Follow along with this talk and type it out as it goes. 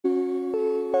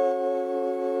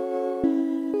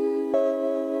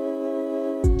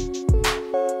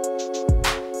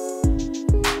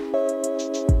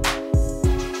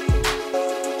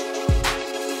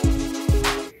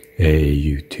Hey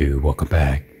YouTube, welcome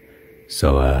back.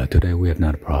 So today we have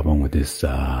another problem with this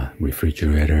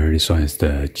refrigerator. This one is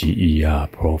the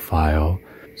GE profile.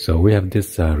 So we have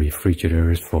this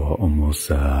refrigerator for almost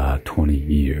 20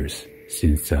 years,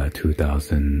 since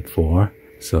 2004.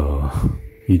 So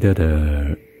either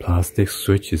the plastic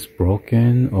switch is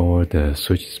broken or the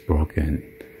switch is broken.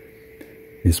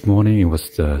 This morning it was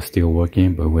still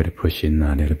working, but we had to push in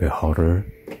a little bit harder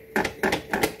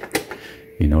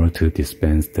in order to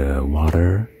dispense the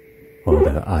water or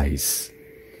the ice.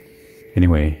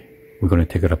 Anyway, we're going to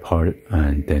take it apart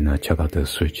and then check out the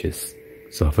switches.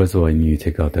 So first of all, you need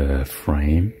to take out the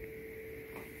frame.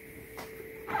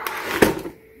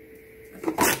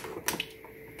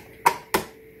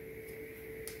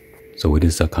 So with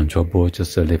this control board,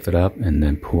 just lift it up and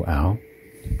then pull out.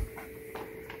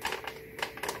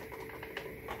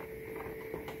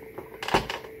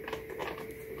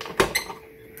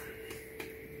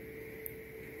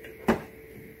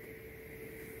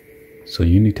 So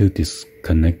you need to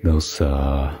disconnect those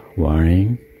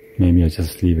wiring. Maybe I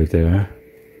just leave it there.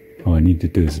 All I need to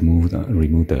do is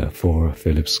remove the 4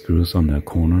 Phillips screws on the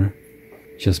corner.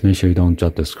 Just make sure you don't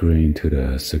drop the screw into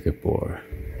the circuit board.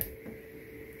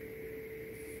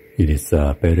 It is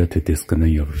better to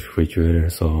disconnect your refrigerator,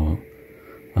 so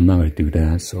I'm not going to do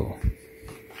that. So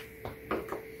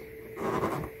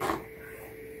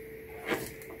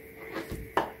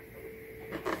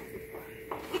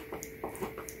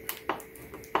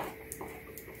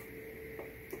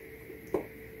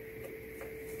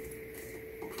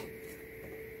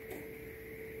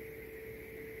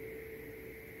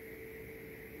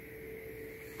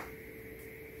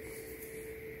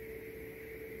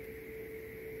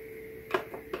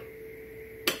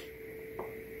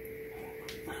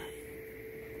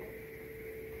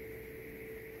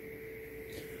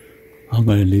I'm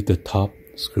going to leave the top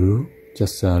screw,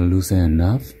 just loosen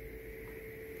enough.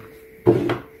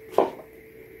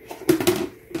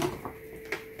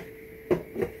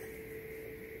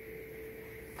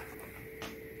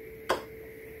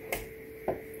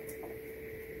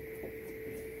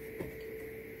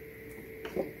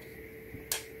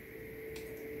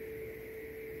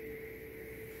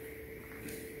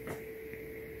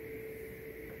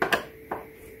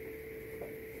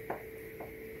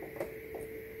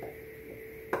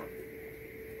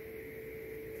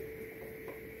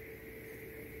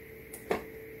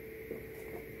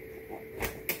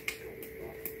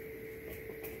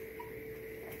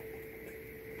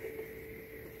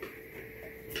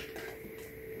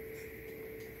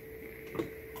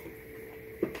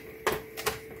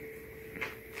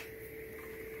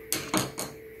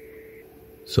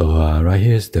 So right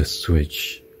here is the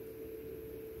switch.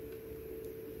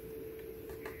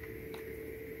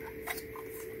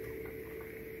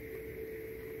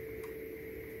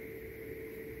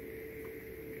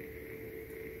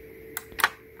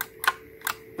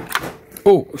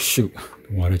 Oh shoot,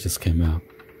 the water just came out.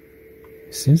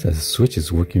 It seems that the switch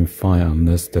is working fine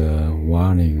unless the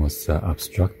wiring was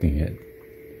obstructing it.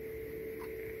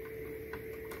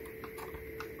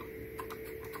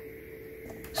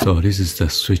 So this is the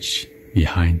switch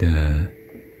behind the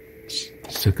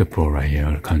circuit board right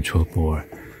here, the control board.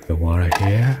 The water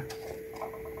here.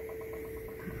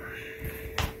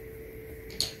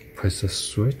 Press the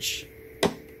switch.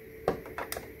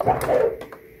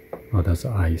 Oh, that's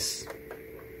ice.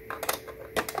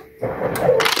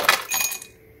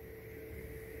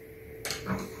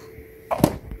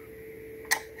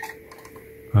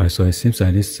 Alright, so it seems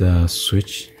like this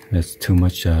switch has too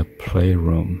much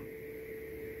playroom.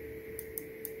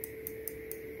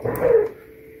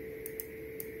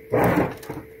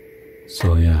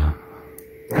 So yeah,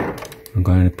 I'm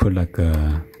going to put like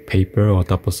a paper or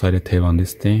double-sided tape on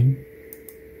this thing.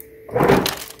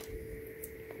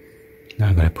 Now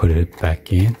I'm going to put it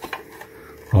back in.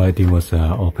 All I did was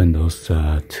open those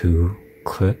 2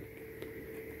 clips.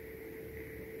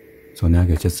 So now I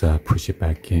can just push it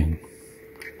back in.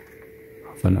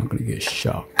 I'm not going to get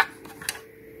shocked.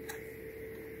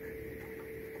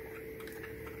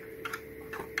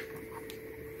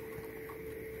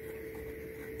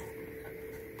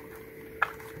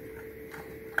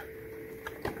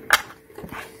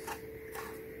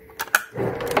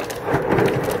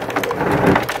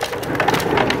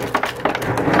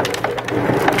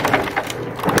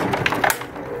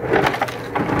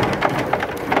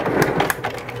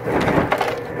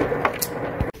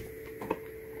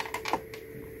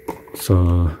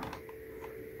 So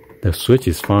the switch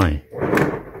is fine.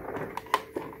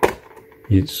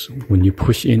 It's when you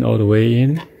push in all the way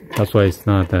in, that's why it's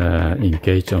not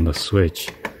engaged on the switch,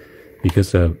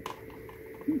 because the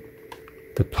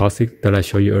the plastic that I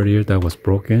showed you earlier that was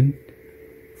broken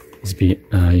is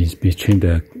between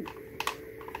the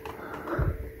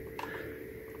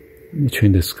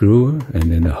screw and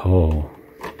then the hole.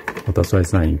 Well, that's why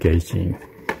it's not engaging.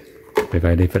 If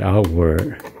I leave it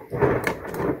outward,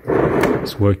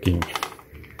 it's working.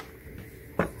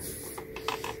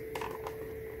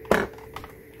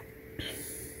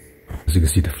 As you can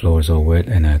see, the floor is all wet,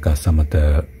 and I got some of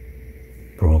the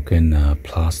broken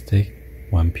plastic.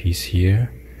 One piece here,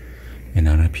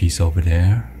 another piece over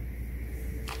there.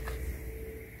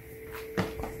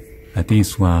 I think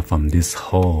it's from this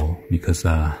hole because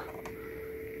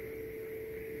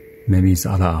maybe it's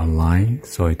out of line,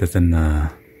 so it doesn't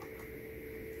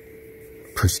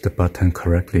push the button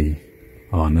correctly,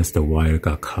 or unless the wire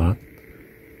got cut,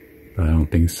 but I don't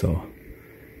think so.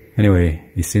 Anyway,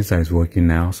 it seems like it's working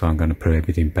now, so I'm gonna put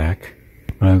everything back.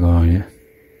 Alright,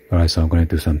 so I'm gonna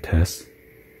do some tests.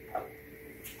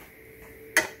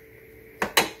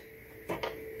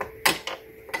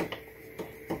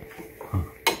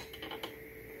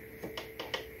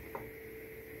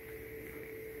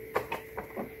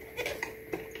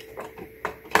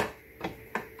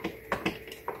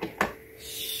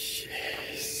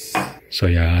 So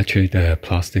yeah, actually the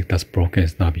plastic that's broken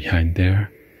is not behind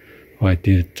there. What I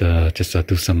did just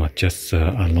do some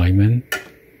alignment,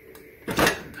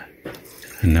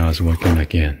 and now it's working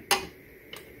again.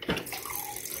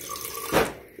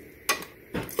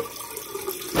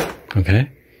 Okay.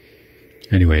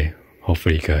 Anyway,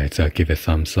 hopefully you guys give it a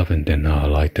thumbs up and then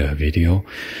like the video.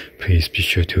 Please be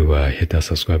sure to hit the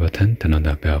subscribe button, turn on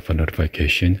the bell for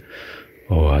notification,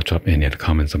 or drop any other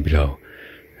comments down below.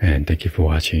 And thank you for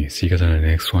watching. See you guys on the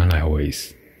next one like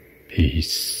always.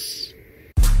 Peace.